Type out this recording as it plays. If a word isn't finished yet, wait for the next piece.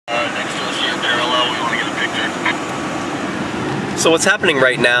So what's happening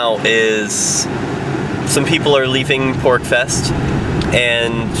right now is some people are leaving PorcFest,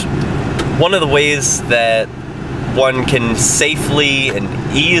 and one of the ways that one can safely and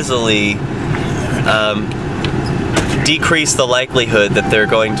easily decrease the likelihood that they're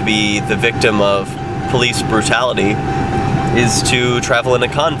going to be the victim of police brutality is to travel in a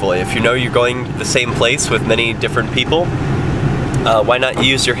convoy. If you know you're going to the same place with many different people, why not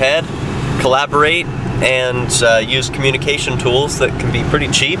use your head, collaborate, and use communication tools that can be pretty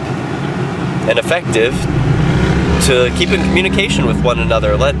cheap and effective to keep in communication with one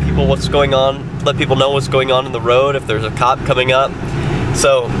another. Let people know what's going on in the road if there's a cop coming up.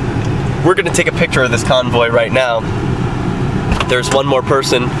 So we're going to take a picture of this convoy right now. There's one more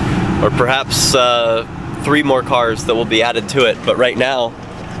person, or perhaps 3 more cars that will be added to it, but right now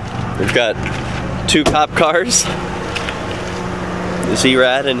we've got 2 cop cars,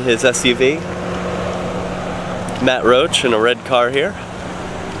 Z-Rad and his SUV, Matt Roach in a red car here.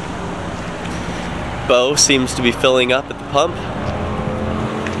 Bo seems to be filling up at the pump.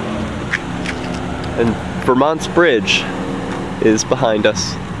 And Vermont's Bridge is behind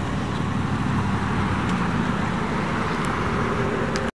us.